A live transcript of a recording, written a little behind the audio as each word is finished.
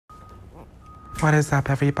What is up,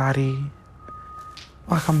 everybody?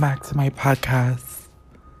 Welcome back to my podcast.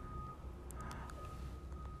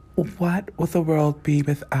 What would the world be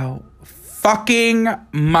without fucking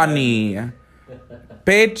money?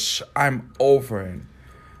 Bitch, I'm over it.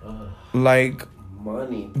 Like,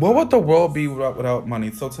 money. What would the world be without money?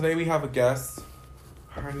 So today we have a guest.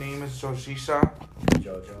 Her name is Joshisha.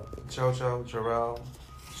 Jojo Jarrell.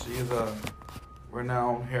 She is a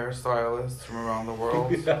renowned hairstylist from around the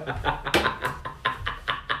world.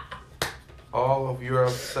 All of Europe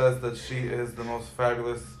says that she is the most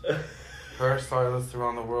fabulous hairstylist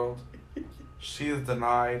around the world. She is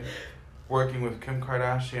denied working with Kim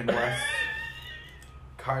Kardashian West,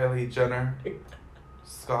 Kylie Jenner,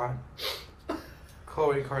 Scott,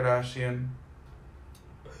 Khloe Kardashian,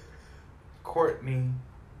 Kourtney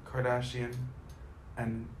Kardashian,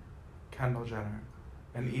 and Kendall Jenner,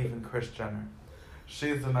 and even Kris Jenner.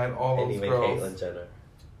 She's denied all those girls. Caitlyn Jenner.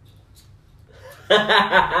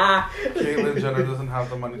 Caitlyn Jenner doesn't have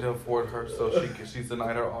the money to afford her, so she's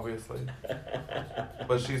denied her, obviously.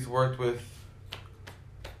 But she's worked with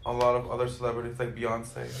a lot of other celebrities like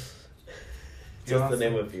Beyonce. Just to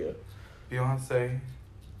name a few. Beyonce.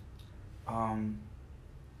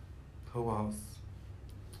 Who else?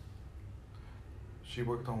 She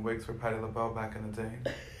worked on wigs for Patti LaBelle back in the day.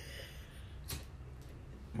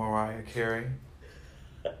 Mariah Carey.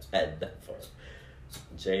 At that part.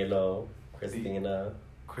 J-Lo.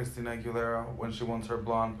 Christina Aguilera, when she wants her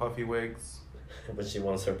blonde puffy wigs. When she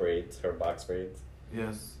wants her braids, her box braids.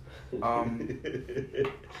 Yes. And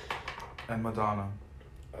Madonna.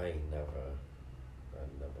 I never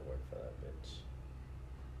worked for that bitch.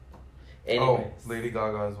 Anyways. Oh, Lady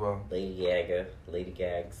Gaga as well. Lady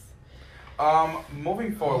Gags.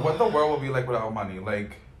 Moving forward, what the world will be like without money?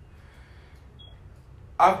 Like,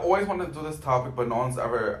 I've always wanted to do this topic, but no one's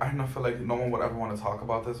ever, I don't feel like no one would ever want to talk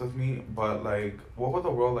about this with me, but like, what would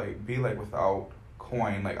the world be like without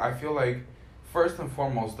coin? Like, I feel like, first and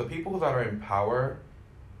foremost, the people that are in power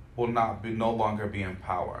will no longer be in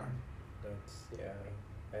power.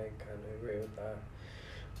 I kind of agree with that.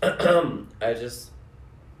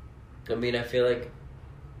 I feel like,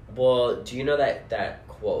 well, do you know that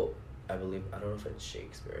quote? I don't know if it's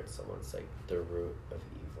Shakespeare, it's someone's like, the root of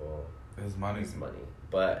evil is money.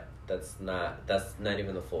 But that's not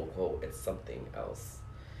even the full quote. It's something else.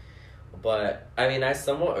 But I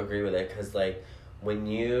somewhat agree with it, because like when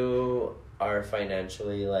you are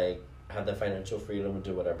financially like have the financial freedom to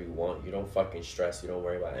do whatever you want, you don't fucking stress. You don't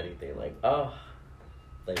worry about anything. Like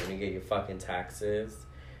like when you get your fucking taxes,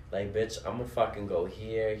 like bitch, I'm gonna fucking go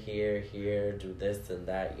here, do this and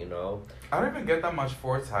that. You know. I don't even get that much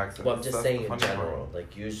for taxes. Well, I'm just saying in general.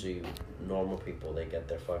 Like usually, normal people, they get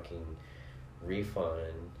their fucking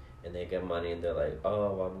refund and they get money and they're like,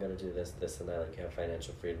 oh, well, I'm gonna do this and that. Like, you have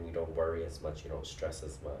financial freedom, you don't worry as much, you don't stress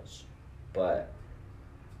as much. But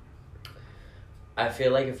I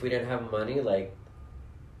feel like if we didn't have money, like,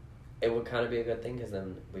 it would kind of be a good thing, because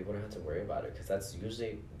then we wouldn't have to worry about it, because that's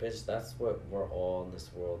usually, bitch, that's what we're all in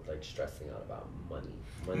this world, like, stressing out about. Money.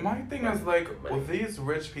 My thing is, like, with these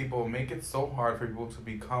rich people make it so hard for people to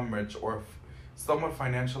become rich or somewhat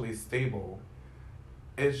financially stable.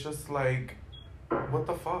 It's just like, what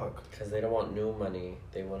the fuck? Because they don't want new money.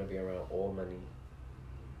 They want to be around old money.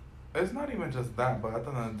 It's not even just that, but at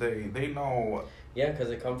the end of the day, they know... Yeah, because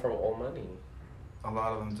it comes from old money. A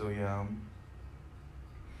lot of them do, yeah.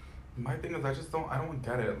 My thing is, I don't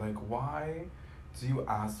get it. Like, why do you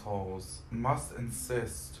assholes must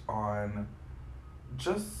insist on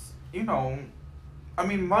just,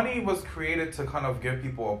 money was created to kind of give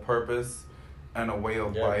people a purpose and a way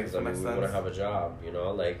of life, in a sense. We wouldn't have a job,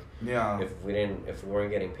 like, yeah. If we weren't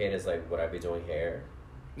getting paid, it's like, would I be doing hair?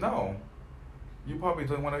 No. You probably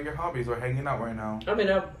doing one of your hobbies or hanging out right now.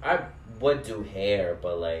 I would do hair,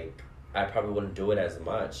 but like, I probably wouldn't do it as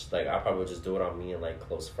much. Like, I probably would just do it on me and like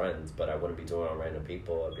close friends, but I wouldn't be doing it on random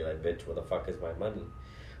people. I'd be like, bitch, where the fuck is my money?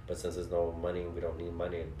 But since there's no money, we don't need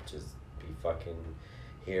money, I'd just be fucking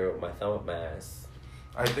here with my thumb up my ass.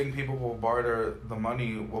 I think people will barter the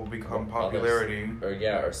money, will become popularity.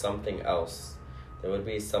 Or something else. There would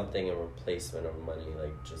be something in replacement of money,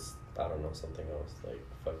 like just, I don't know, something else, like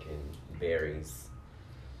fucking berries.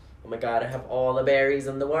 Oh my god, I have all the berries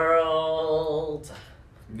in the world.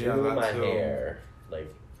 Yeah, do my hair.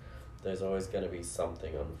 Like, there's always going to be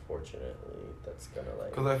something, unfortunately, that's going to like...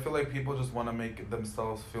 Because I feel like people just want to make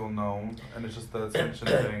themselves feel known, and it's just the attention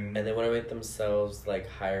thing. And they want to make themselves, like,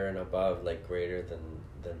 higher and above, like, greater than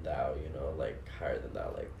thou, like, higher than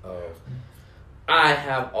thou. Like, oh, I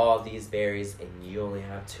have all these berries, and you only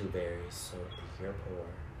have 2 berries, so you're poor.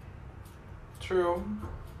 True.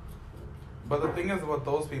 But the thing is, with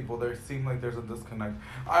those people, there seem like there's a disconnect.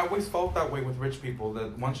 I always felt that way with rich people.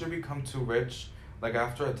 That once you become too rich, like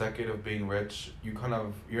after a decade of being rich,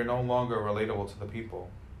 you're no longer relatable to the people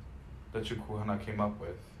that you kind of came up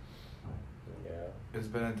with. Yeah. It's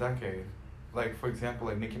been a decade. Like, for example,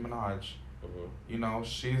 like Nicki Minaj. Mm-hmm. You know,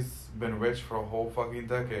 she's been rich for a whole fucking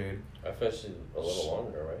decade. I feel she's a little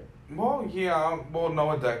longer, right? Well, yeah. Well,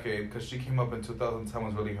 no, a decade, because she came up in 2010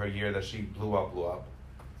 was really her year that she blew up.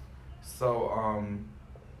 So,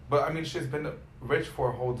 but I mean, she's been rich for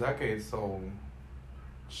a whole decade, so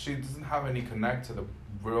she doesn't have any connect to the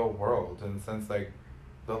real world in the sense like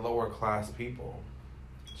the lower class people.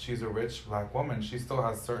 She's a rich black woman. She still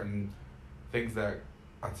has certain things that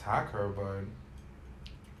attack her, but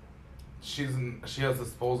she has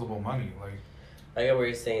disposable money. Like, I get what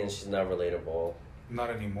you're saying. She's not relatable. not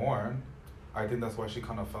anymore. I think that's why she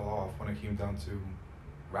kind of fell off when it came down to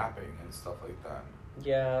rapping and stuff like that.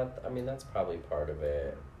 Yeah, I mean that's probably part of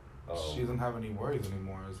it. She doesn't have any worries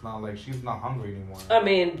anymore. It's not like she's not hungry anymore. I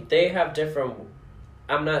mean, they have different.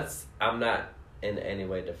 I'm not in any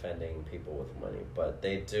way defending people with money, but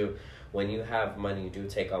they do. When you have money, you do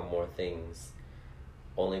take on more things.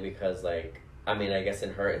 Only because, like, I mean, I guess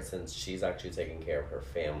in her instance, she's actually taking care of her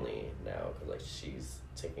family now, because like she's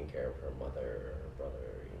taking care of her mother, her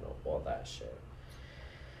brother, you know, all that shit.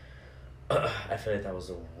 I feel like that was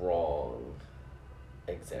a wrong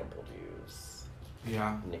example to use.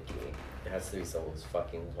 Yeah. Nicki. It has to be someone who's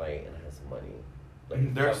fucking white and has money.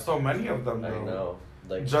 Like, There's so many of them, though. I know.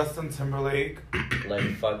 Like Justin Timberlake. like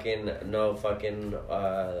fucking Bill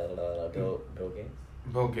Gates.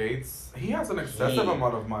 Bill Gates. He has an excessive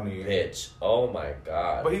amount of money. Bitch. Oh my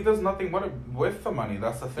god. But he does nothing with the money.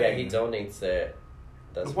 That's the thing. Yeah, he donates it.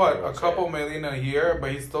 That's what, a couple million a year,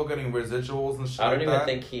 but he's still getting residuals and shit. I don't like even that?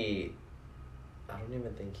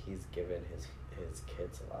 think he's given his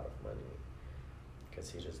kids a lot of money,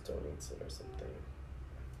 because he just donates it or something.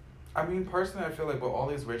 I mean, personally, I feel like with all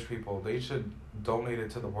these rich people, they should donate it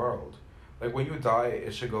to the world. Like, when you die,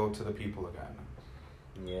 it should go to the people again.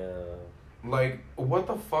 Yeah. Like, what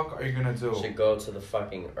the fuck are you gonna do? It should go to the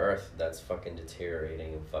fucking earth that's fucking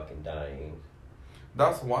deteriorating and fucking dying.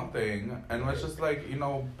 That's one thing. And let's just, like, you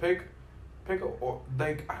know, pick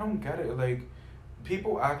like, I don't get it. Like,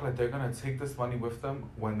 people act like they're gonna take this money with them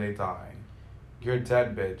when they die. You're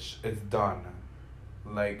dead, bitch. It's done.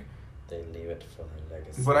 Like, they leave it for their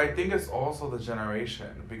legacy. but I think it's also the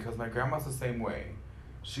generation, because my grandma's the same way.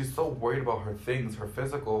 She's so worried about her things, her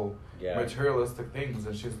physical, materialistic things,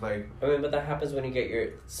 and she's like... I mean, but that happens when you get your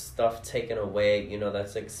stuff taken away. You know,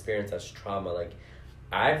 that's experience, that's trauma. Like,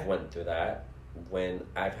 I've went through that when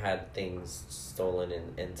I've had things stolen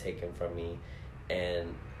and taken from me,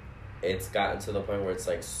 and it's gotten to the point where it's,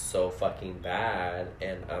 like, so fucking bad,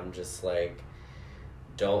 and I'm just, like...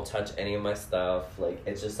 Don't touch any of my stuff. Like,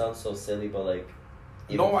 it just sounds so silly, but like...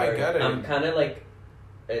 No, I get it. I'm kind of like...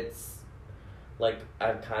 It's... Like,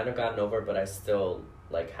 I've kind of gotten over it, but I still,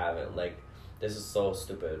 like, haven't. Like, this is so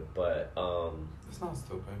stupid, but, It's not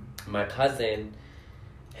stupid. My cousin,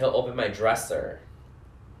 he'll open my dresser.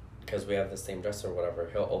 Because we have the same dresser or whatever.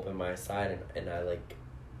 He'll open my side, and I'm like,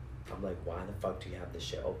 why the fuck do you have this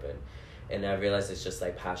shit open? And I realized it's just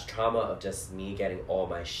like past trauma of just me getting all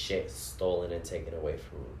my shit stolen and taken away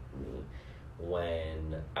from me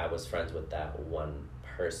when I was friends with that one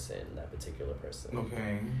person, that particular person.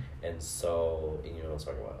 Okay. And so, you know what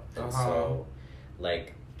I'm talking about. And Uh-huh. so,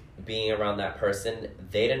 like, being around that person,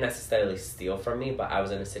 they didn't necessarily steal from me, but I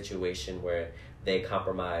was in a situation where they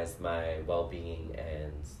compromised my well-being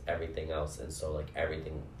and everything else. And so, like,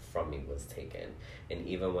 everything from me was taken. And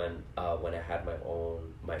even when I had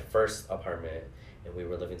my first apartment, and we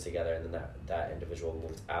were living together, and then that individual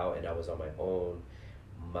moved out, and I was on my own,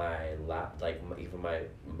 even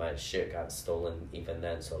my shit got stolen even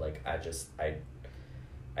then. So like I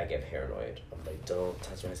get paranoid. I'm like, don't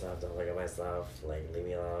touch myself, don't look at myself, like leave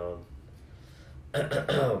me alone.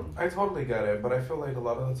 I totally get it, but I feel like a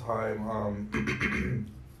lot of the time,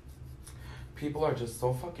 people are just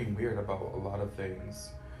so fucking weird about a lot of things.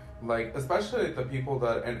 Like, especially the people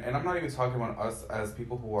that, and I'm not even talking about us as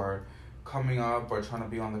people who are coming up or trying to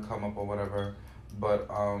be on the come up or whatever, but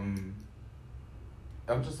I'm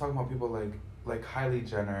just talking about people like Kylie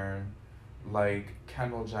Jenner, like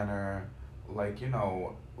Kendall Jenner, like, you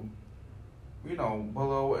know,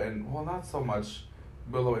 Willow and, well, not so much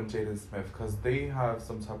Willow and Jaden Smith, because they have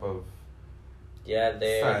some type of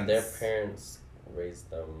their parents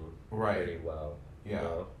raised them pretty well. Yeah. You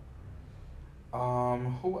know?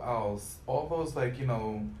 Who else? All those, like, you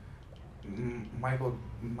know, Michael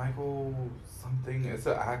something. It's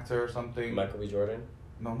an actor or something. Michael B. Jordan.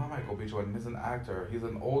 No, not Michael B. Jordan. He's an actor. He's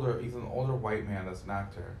an older white man that's an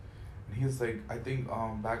actor. And he's like, I think,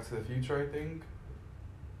 Back to the Future, I think.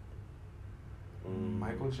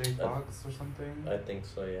 Michael J. Fox or something. I think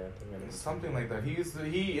so. Yeah, I think I know. Something like that. He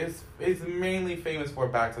is mainly famous for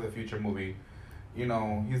Back to the Future movie. You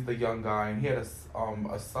know, he's the young guy, and he had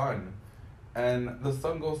a son, and the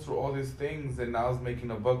son goes through all these things, and now is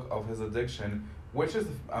making a book of his addiction, which is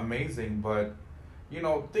amazing. But you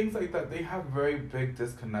know, things like that, they have very big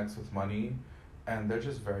disconnects with money, and they're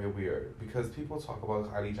just very weird because people talk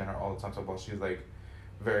about Kylie Jenner all the time. Talk about she's like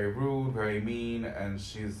very rude, very mean, and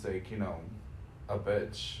she's like, you know, a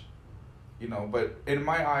bitch. You know, but in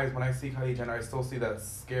my eyes, when I see Kylie Jenner, I still see that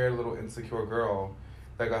scared little insecure girl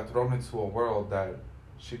that got thrown into a world that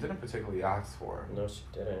she didn't particularly ask for. No, she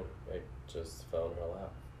didn't. It just fell in her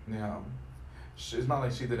lap. Yeah. It's not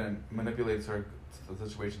like she didn't manipulate the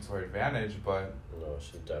situation to her advantage, but... No,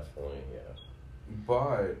 she definitely, yeah.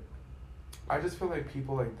 But I just feel like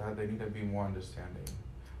people like that, they need to be more understanding.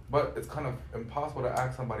 But it's kind of impossible to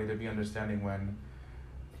ask somebody to be understanding when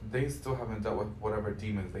they still haven't dealt with whatever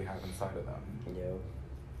demons they have inside of them. Yeah.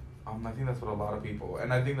 I think that's what a lot of people...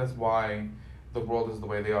 And I think that's why the world is the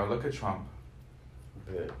way they are. Look at Trump.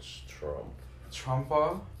 Bitch, Trump.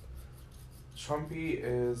 Trumpy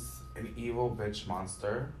is an evil bitch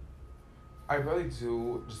monster. I really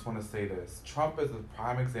do just want to say this. Trump is a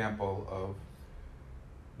prime example of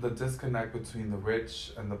the disconnect between the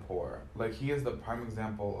rich and the poor. Like, he is the prime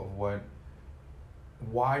example of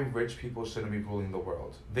why rich people shouldn't be ruling the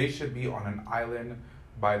world. They should be on an island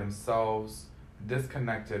by themselves,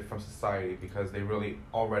 disconnected from society because they really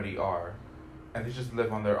already are. And they just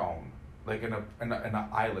live on their own, like in an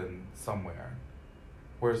island somewhere,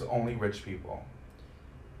 where it's only rich people.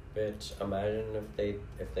 Bitch, imagine if they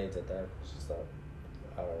did that. It's just not,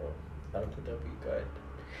 I don't know. I don't think that'd be good.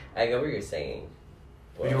 I get what you're saying.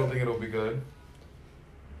 But you don't think it'll be good?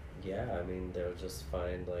 Yeah, I mean, they'll just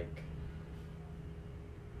find, like,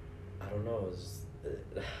 I don't know.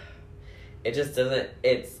 It just doesn't,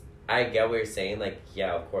 I get what you're saying. Like,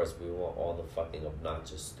 yeah, of course, we want all the fucking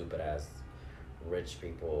obnoxious, stupid ass rich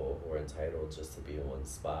people who are entitled just to be in one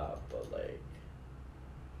spot, but like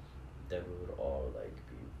then we would all like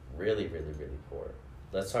be really, really, really poor.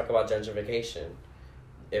 Let's talk about gentrification.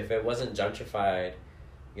 If it wasn't gentrified,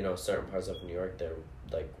 you know, certain parts of New York, there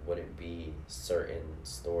like wouldn't be certain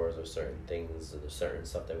stores or certain things or certain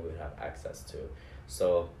stuff that we would have access to.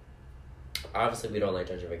 So obviously we don't like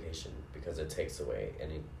gentrification because it takes away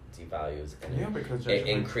and it devalues and because it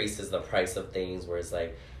increases the price of things, where it's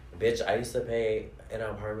like, bitch, I used to pay an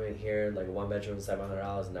apartment here, like one bedroom,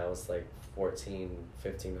 $700. Now it's like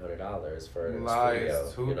 $1,500 for a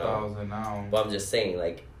studio. $2,000 you know? now. But I'm just saying,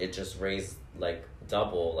 like, it just raised like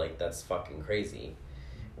double. Like, that's fucking crazy,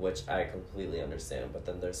 which I completely understand. But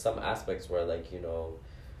then there's some aspects where, like, you know,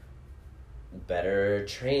 better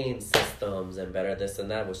train systems and better this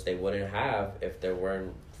and that, which they wouldn't have if there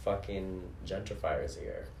weren't fucking gentrifiers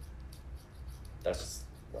here. That's just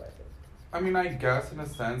what I think. I mean, I guess in a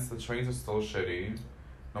sense, the trains are still shitty,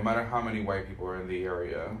 no matter how many white people are in the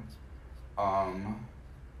area.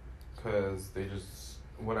 Cause they just,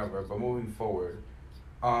 whatever, but moving forward,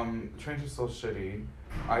 trains are still shitty.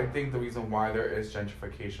 I think the reason why there is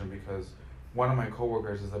gentrification, because one of my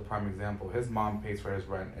coworkers is a prime example. His mom pays for his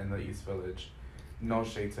rent in the East Village. No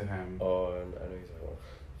shade to him. Oh, I know you're talking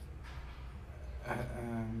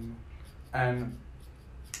about. And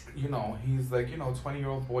you know, he's like, you know,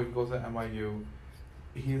 20-year-old boy, he goes to NYU.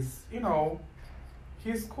 He's, you know,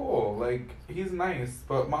 he's cool. Like, he's nice,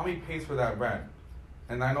 but mommy pays for that rent.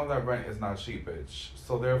 And I know that rent is not cheap, bitch.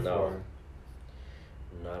 So therefore...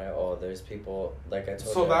 No, not at all. There's people, like I told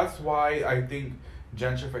you. So that's why I think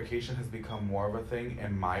gentrification has become more of a thing,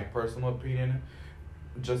 in my personal opinion.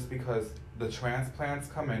 Just because the transplants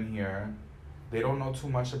come in here. They don't know too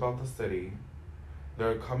much about the city.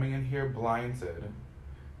 They're coming in here blinded.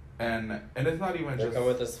 And it's not even they come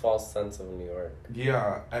with this false sense of New York.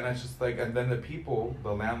 Yeah, and it's just like, and then the people,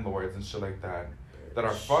 the landlords and shit like that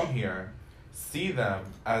are from here, see them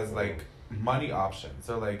as like money options.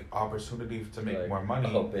 They're like opportunity to make more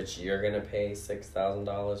money. Oh, bitch, you're gonna pay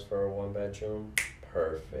 $6,000 for a 1-bedroom?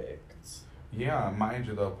 Perfect. Yeah, mind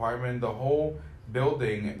you, the apartment, the whole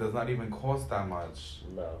building does not even cost that much.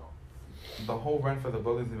 No. The whole rent for the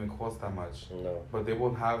building doesn't even cost that much. No. But they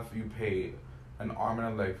will have you pay an arm and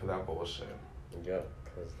a leg for that bullshit. Yeah,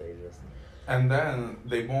 because they just... And then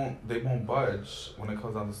they won't budge when it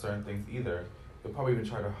comes down to certain things either. They'll probably even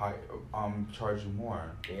try to charge you more.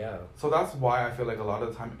 Yeah. So that's why I feel like a lot of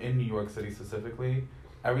the time in New York City specifically,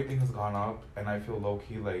 everything has gone up, and I feel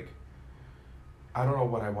low-key like I don't know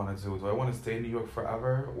what I want to do. Do I want to stay in New York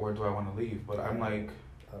forever or do I want to leave? But I'm like,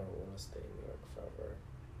 I don't want to stay in New York forever.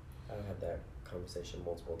 I've had that conversation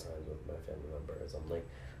multiple times with my family members. I'm like,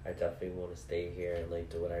 I definitely want to stay here and like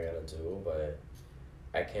do what I gotta do, but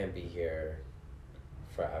I can't be here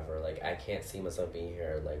forever. Like, I can't see myself being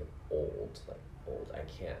here like old. I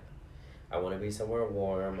can't. I want to be somewhere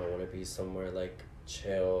warm. I want to be somewhere like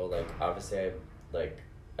chill. Like, obviously,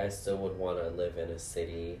 I still would want to live in a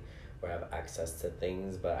city where I have access to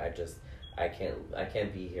things, but I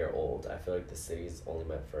can't be here old. I feel like the city's only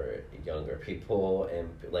meant for younger people, and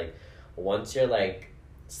like once you're like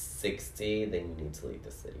 60, then you need to leave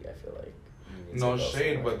the city. I feel like no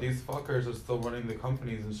shade, somewhere. But these fuckers are still running the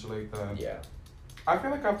companies and shit like that. Yeah. I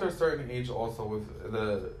feel like after a certain age, also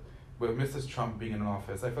with Mrs. Trump being in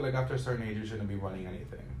office, I feel like after a certain age you shouldn't be running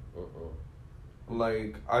anything.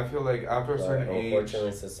 Like, I feel like after a certain age,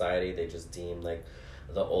 unfortunately, society, they just deem like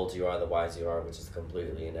the older you are, the wiser you are, which is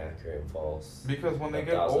completely inaccurate and false. Because when they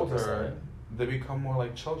get older, they become more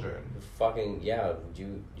like children. You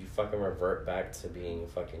fucking revert back to being a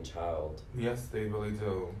fucking child. Yes, they really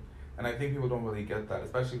do. And I think people don't really get that,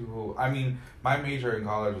 especially people. I mean, my major in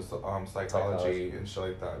college was psychology and shit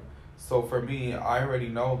like that. So for me, I already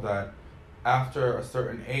know that after a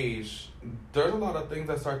certain age, there's a lot of things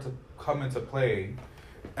that start to come into play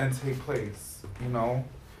and take place, you know?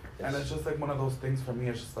 And it's just like one of those things for me.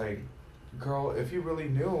 It's just like, girl, if you really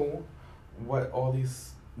knew why all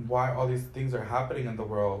these things are happening in the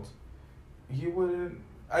world, you wouldn't.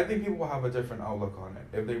 I think people will have a different outlook on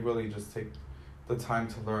it if they really just take the time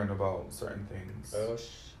to learn about certain things.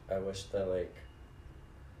 I wish that like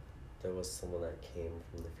there was someone that came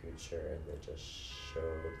from the future and they just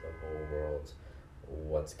showed the whole world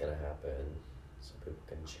what's gonna happen so people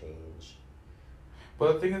can change.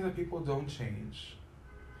 But the thing is that people don't change.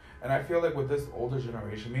 And I feel like with this older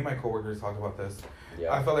generation, me and my coworkers talked about this.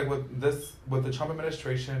 Yeah. I feel like with the Trump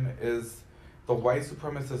administration is the white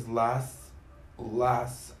supremacist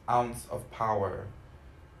last ounce of power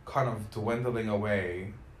kind of dwindling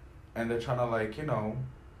away, and they're trying to like, you know,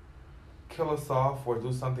 kill us off or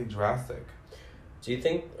do something drastic. Do you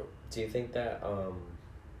think that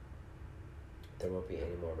there won't be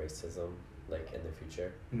any more racism like in the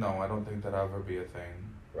future? No, I don't think that'll ever be a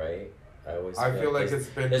thing. Right? I feel like it's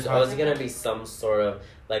been. There's always gonna be some sort of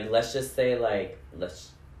like, let's just say I'm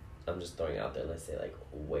just throwing it out there. Let's say like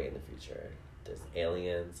way in the future, there's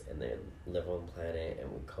aliens and they live on the planet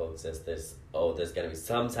and we coexist. There's gonna be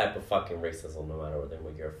some type of fucking racism no matter whether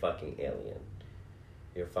you're a fucking alien,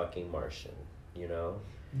 you're fucking Martian, you know.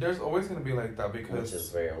 There's always gonna be like that because, which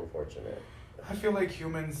is very unfortunate. I feel like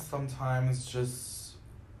humans sometimes it's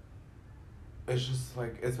just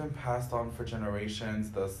like it's been passed on for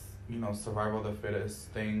generations. This, you know, survival of the fittest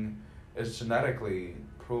thing is genetically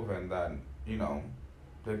proven that, you know,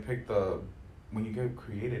 they pick when you get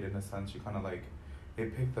created, in a sense, you kind of like, they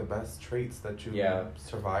pick the best traits that you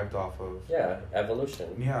survived off of. Yeah,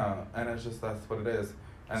 evolution. Yeah, and it's just, that's what it is.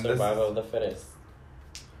 And survival of the fittest.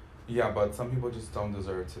 Yeah, but some people just don't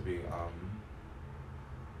deserve to be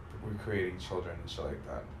recreating children and shit like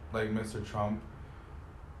that. Like Mr. Trump,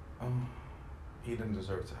 he didn't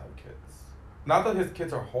deserve to have kids. Not that his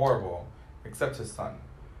kids are horrible, except his son.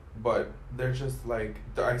 But they're just like,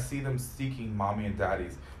 I see them seeking mommy and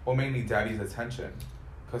daddy's, well, mainly daddy's attention.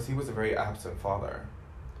 Because he was a very absent father.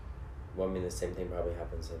 Well, I mean, the same thing probably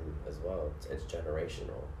happens to him as well. It's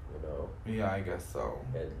generational, you know? Yeah, I guess so.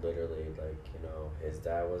 It literally, like, you know, his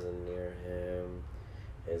dad wasn't near him.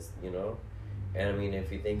 You know? And I mean,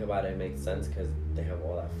 if you think about it, it makes sense because they have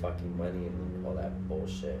all that fucking money and all that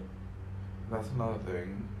bullshit. That's another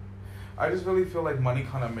thing. I just really feel like money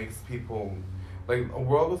kind of makes people, like, a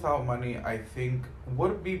world without money, I think,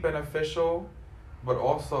 would be beneficial, but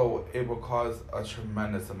also it will cause a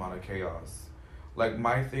tremendous amount of chaos. Like,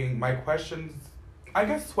 my questions, I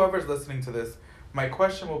guess whoever's listening to this, my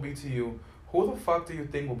question will be to you, who the fuck do you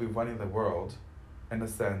think will be running the world, in a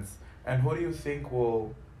sense? And who do you think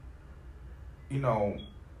will, you know,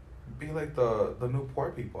 be like the new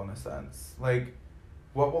poor people, in a sense? Like,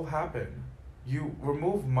 what will happen? You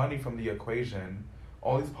remove money from the equation,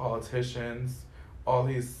 all these politicians, all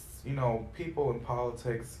these, you know, people in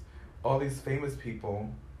politics, all these famous people,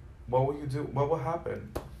 what will you do? What will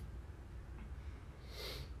happen?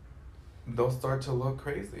 They'll start to look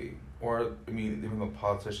crazy. Or, I mean, even though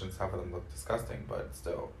politicians have them look disgusting, but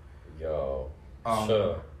still.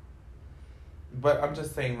 Sure. But I'm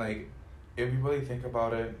just saying, like, if you really think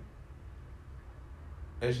about it,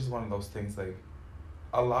 it's just one of those things, like,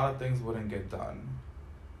 a lot of things wouldn't get done.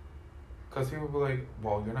 Because people would be like,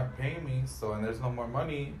 well, you're not paying me, so, and there's no more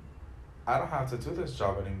money, I don't have to do this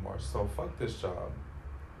job anymore, so fuck this job.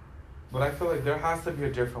 But I feel like there has to be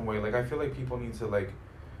a different way. Like, I feel like people need to, like,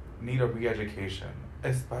 need a re-education,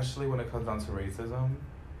 especially when it comes down to racism.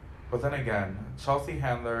 But then again, Chelsea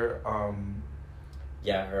Handler,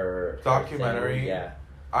 Yeah, her documentary. thing, yeah.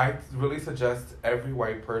 I really suggest every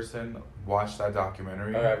white person watch that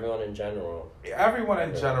documentary. Or everyone in general. Everyone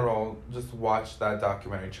in general, just watch that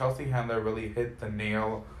documentary. Chelsea Handler really hit the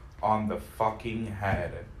nail on the fucking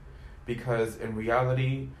head. Because in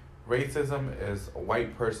reality, racism is a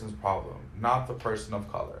white person's problem, not the person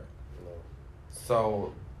of color. No.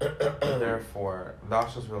 So, therefore,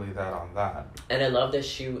 that's just really that on that. And I love that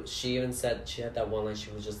she even said, she had that one line, she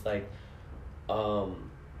was just like,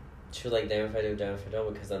 she was like, damn if I do, damn if I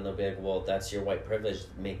don't, because then they'll be like, well, that's your white privilege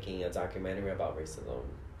making a documentary about racism.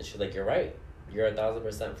 And she's like, you're right. You're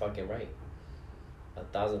 1,000% fucking right.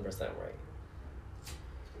 1,000% right.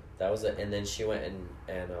 That was it. And then she went and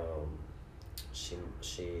she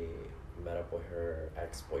met up with her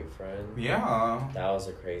ex-boyfriend. Yeah. That was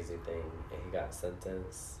a crazy thing. And he got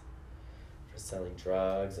sentenced for selling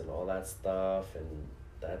drugs and all that stuff, and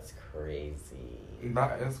that's crazy.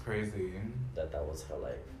 That is crazy. That was her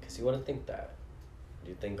life. Because you wouldn't think that.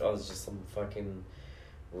 You think, oh, it's just some fucking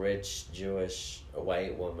rich Jewish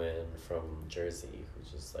white woman from Jersey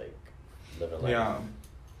who's just like living life. Yeah.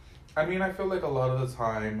 I mean, I feel like a lot of the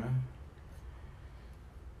time,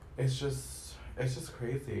 it's just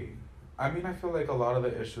crazy. I mean, I feel like a lot of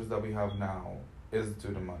the issues that we have now is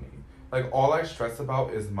due to money. Like, all I stress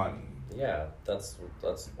about is money. Yeah, that's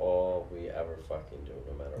all we ever fucking do,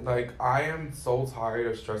 no matter what. Like, I am so tired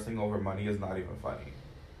of stressing over money. It's not even funny.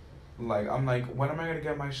 Like, I'm like, when am I going to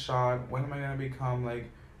get my shot? When am I going to become, like,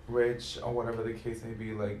 rich or whatever the case may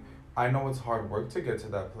be? Like, I know it's hard work to get to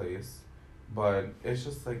that place, but it's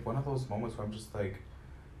just, like, one of those moments where I'm just like,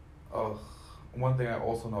 ugh. One thing I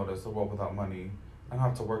also noticed, the world without money, I don't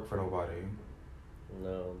have to work for nobody.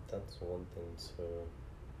 No, that's one thing too.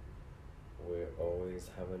 We're always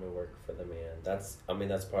having to work for the man. That's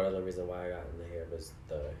part of the reason why I got in the hair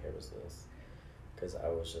business. Because I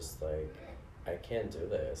was just like, I can't do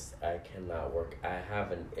this. I cannot work. I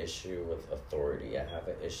have an issue with authority. I have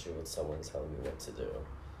an issue with someone telling me what to do.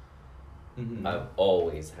 Mm-hmm. I've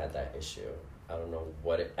always had that issue. I don't know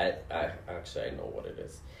what it... I know what it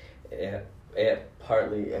is. It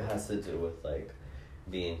partly has to do with, like,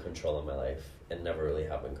 being in control of my life and never really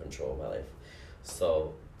having control of my life.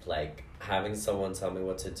 So, like, having someone tell me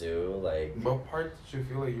what to do, like... What part did you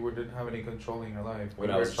feel like you didn't have any control in your life?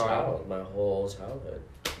 When I was a child, my whole childhood.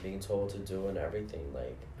 Being told to do and everything,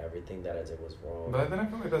 like, everything that I did was wrong. But then I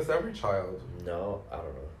feel like that's every child. No, I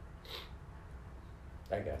don't know.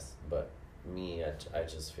 I guess. But me, I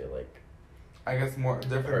just feel like... I guess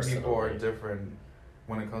different Personally. people are different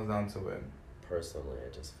when it comes down to it. Personally, I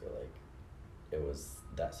just feel like it was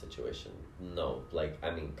that situation. No, like,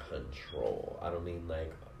 I mean control. I don't mean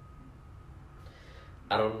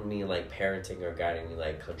like parenting or guiding me,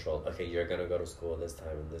 like control. Okay, you're gonna go to school this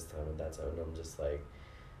time and this time and that time. And I'm just like,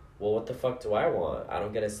 well, what the fuck do I want? I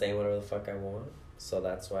don't get to say whatever the fuck I want. So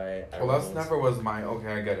that's why that's never was my...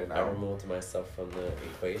 Okay, I get it now. I removed myself from the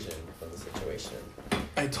equation, from the situation.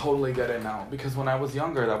 I totally get it now. Because when I was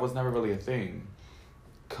younger, that was never really a thing.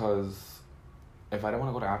 Because if I didn't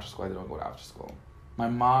want to go to after school, I didn't want to go to after school. My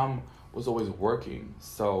mom was always working,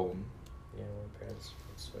 so... Yeah, my parents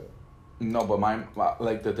too. No,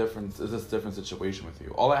 but the difference is this different situation with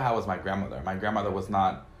you. All I had was my grandmother. My grandmother was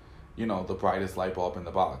not, the brightest light bulb in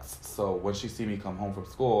the box. So when she see me come home from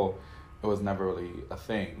school, it was never really a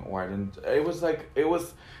thing. Or it was like, there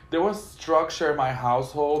was structure in my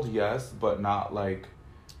household, yes, but not like,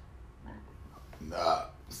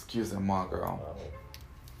 excuse-moi, girl. Wow.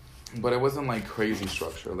 But it wasn't like crazy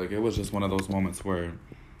structure. Like, it was just one of those moments where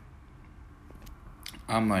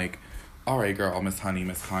I'm like, all right, girl, Miss Honey,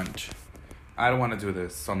 Miss Hunch, I don't want to do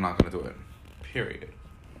this, so I'm not going to do it. Period.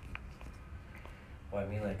 Well, I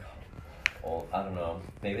mean, like, I don't know.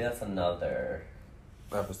 Maybe that's another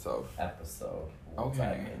episode. We'll Okay.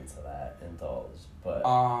 dive into that, indulge. But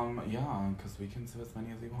yeah, because we can do as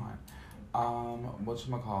many as we want.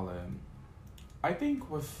 Whatchamacallit? I think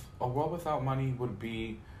with a world without money would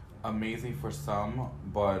be amazing for some,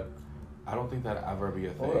 but I don't think that'd ever be a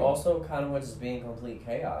thing. But we're also kind of just being complete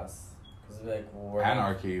chaos. Because, like, we're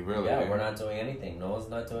anarchy, really. Yeah, we're not doing anything. No one's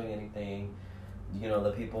not doing anything.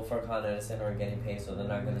 The people for Con Edison aren't getting paid, so they're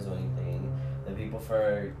not going to do anything. The people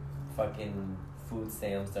for fucking food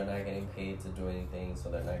stamps, they're not getting paid to do anything, so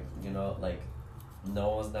they're not, like, no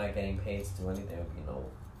one's not getting paid to do anything.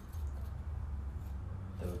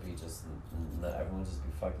 There would be just, not everyone would just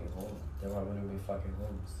be fucking home. There wouldn't be fucking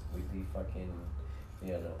homes. We'd be fucking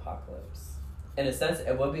be an apocalypse. In a sense,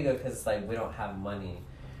 it would be good because, like, we don't have money.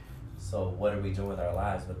 So what are we doing with our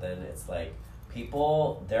lives? But then it's like,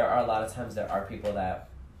 there are a lot of times there are people that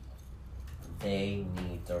they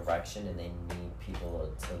need direction and they need people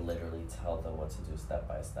to literally tell them what to do step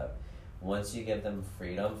by step. Once you give them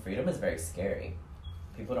freedom is very scary.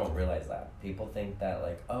 People don't realize that. People think that,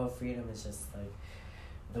 like, oh, freedom is just like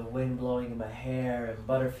the wind blowing in my hair and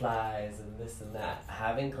butterflies and this and that.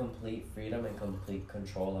 Having complete freedom and complete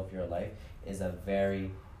control of your life is a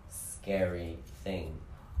very scary thing,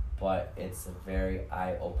 but it's very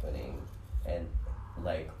eye-opening. And,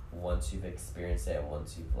 like, once you've experienced it and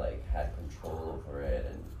once you've, like, had control over it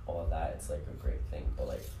and all that, it's, like, a great thing. But,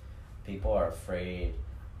 like, people are afraid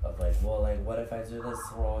of, like, well, like, what if I do this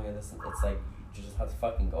wrong and this? It's like, you just have to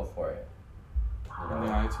fucking go for it. You know?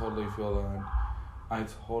 Yeah, I totally feel that. I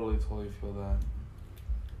totally feel that.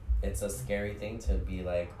 It's a scary thing to be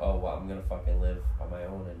like, oh, well, I'm gonna fucking live on my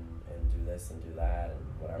own and do this and do that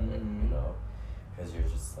and whatever, you know? Because you're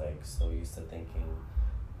just, like, so used to thinking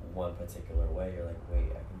one particular way. You're like,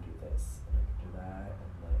 wait, I can do this and I can do that,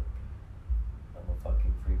 and, like, I'm a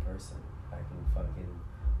fucking free person. I can fucking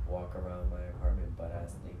walk around my apartment butt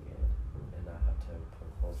ass naked and not have to put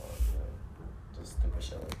clothes on, you know? Just stupid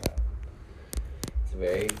shit like that. It's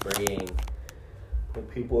very freeing. But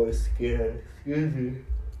people are scared. Excuse me.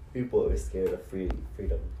 People are scared of freedom.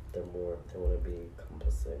 They want to be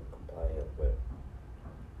complicit, compliant with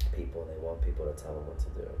people. They want people to tell them what to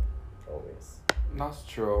do. Always. That's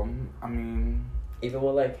true. I mean, even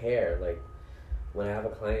with, like, hair, like, when I have a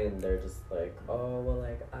client, they're just like, oh, well,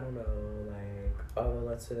 like, I don't know, like, oh, well,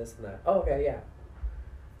 let's do this and that. Oh, okay, yeah.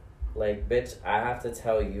 Like, bitch, I have to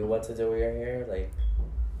tell you what to do with your hair? Like,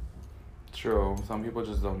 true. Some people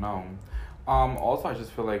just don't know. Also, I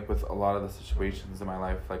just feel like with a lot of the situations in my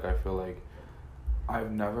life, like, I feel like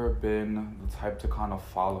I've never been the type to kind of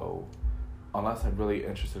follow, unless I'm really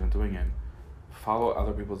interested in doing it, follow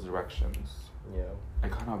other people's directions. Yeah. I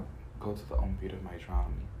kind of go to the own beat of my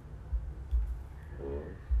drum.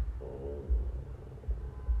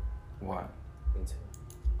 What? Me too.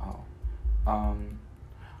 Oh.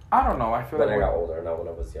 I don't know. I feel when like I got older, not when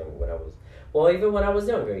I was young. Well, even when I was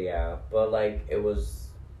younger, yeah. But, like, it was,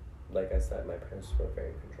 like I said, my parents were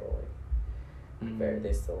very controlling.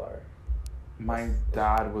 They still are. My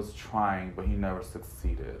dad was trying, but he never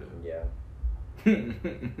succeeded. Yeah.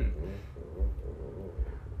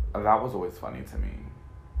 That was always funny to me.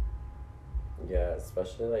 Yeah,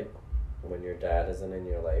 especially, like, when your dad isn't in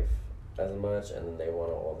your life as much, and then they want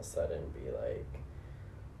to all of a sudden be, like,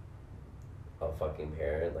 a fucking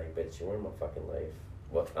parent. Like, bitch, you were in my fucking life.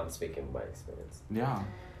 Well, I'm speaking from my experience. Yeah.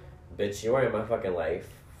 Bitch, you were in my fucking life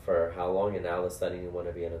for how long, and now all of a sudden you want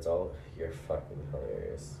to be an adult? You're fucking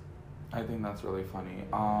hilarious. I think that's really funny.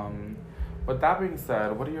 With that being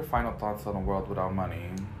said, what are your final thoughts on a world without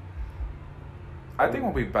money? I think it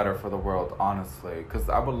will be better for the world, honestly, because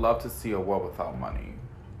I would love to see a world without money.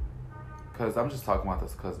 Because I'm just talking about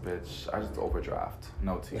this because, bitch, I just overdraft.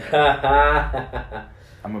 No tea.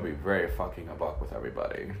 I'm going to be very fucking a buck with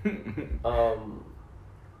everybody.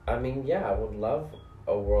 I mean, yeah, I would love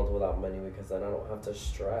a world without money because then I don't have to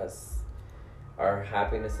stress. Our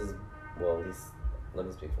happiness is, well, at least, let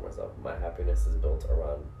me speak for myself. My happiness is built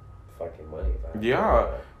around fucking money. Yeah,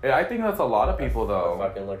 I think that's a lot of people, though. I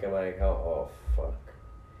fucking look at my account, oh, fuck.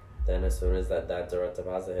 Then as soon as that direct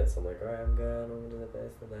deposit hits, I'm like, all right, I'm good. I'm going to do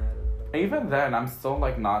this and that. Even then, I'm still,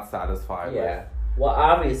 like, not satisfied. Yeah. Well,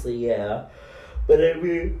 obviously, yeah. But I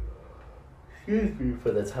mean, excuse me,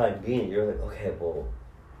 for the time being, you're like, okay, well,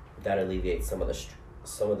 that alleviates some of the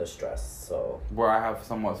stress. So where I have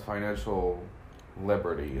somewhat financial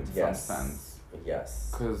liberty in some sense. Yes.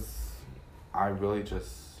 Because I really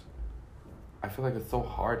I feel like it's so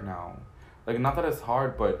hard now. Like, not that it's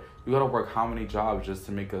hard, but you gotta work how many jobs just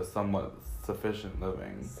to make a somewhat sufficient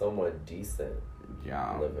living. Somewhat decent.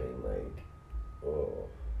 Yeah. Living, like, oh.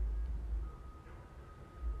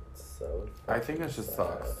 So I think it just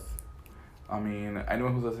sucks. I mean,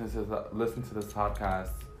 anyone who's listening to this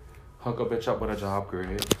podcast, hook a bitch up with a job,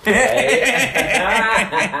 great.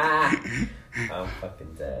 I'm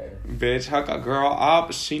fucking dead. Bitch, hook a girl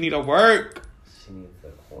up. She need to work. She needs a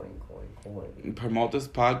coin. Promote this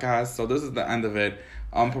podcast. So this is the end of it.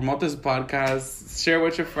 Promote this podcast. Share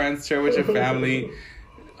with your friends. Share with your family.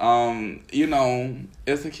 You know,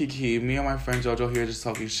 it's a Kiki. Me and my friend Jojo here just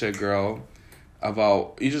talking shit, girl.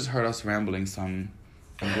 About, you just heard us rambling some.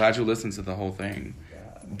 I'm glad you listened to the whole thing.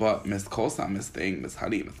 Yeah. But Miss Kosa, Miss Thing, Miss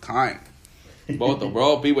Honey, Miss Kind. Both the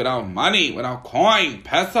world be without money, without coin,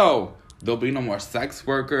 peso. There'll be no more sex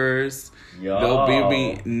workers. Yo. There'll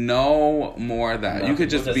be no more of that. No, you could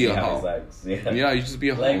just be a hoe. Sex. Yeah. Yeah, you just be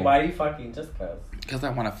a hoe. Like, why are you fucking just cause? Because I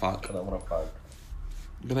want to fuck. Because I want to fuck.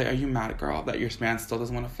 Be like, are you mad, girl, that your man still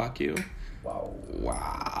doesn't want to fuck you?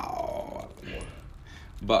 Wow.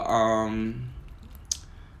 But,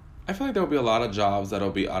 I feel like there'll be a lot of jobs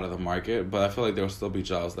that'll be out of the market, but I feel like there'll still be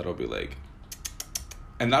jobs that'll be like,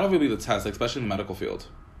 and that'll really be the test, like, especially in the medical field.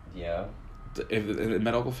 Yeah. If in the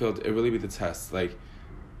medical field, it really be the test. Like,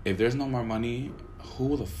 if there's no more money,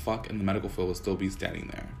 who the fuck in the medical field will still be standing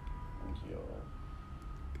there? Yo.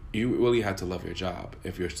 You really had to love your job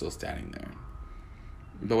if you're still standing there.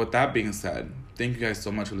 But with that being said, thank you guys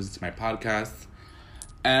so much for listening to my podcast.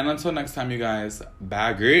 And until next time, you guys,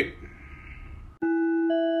 bye, great.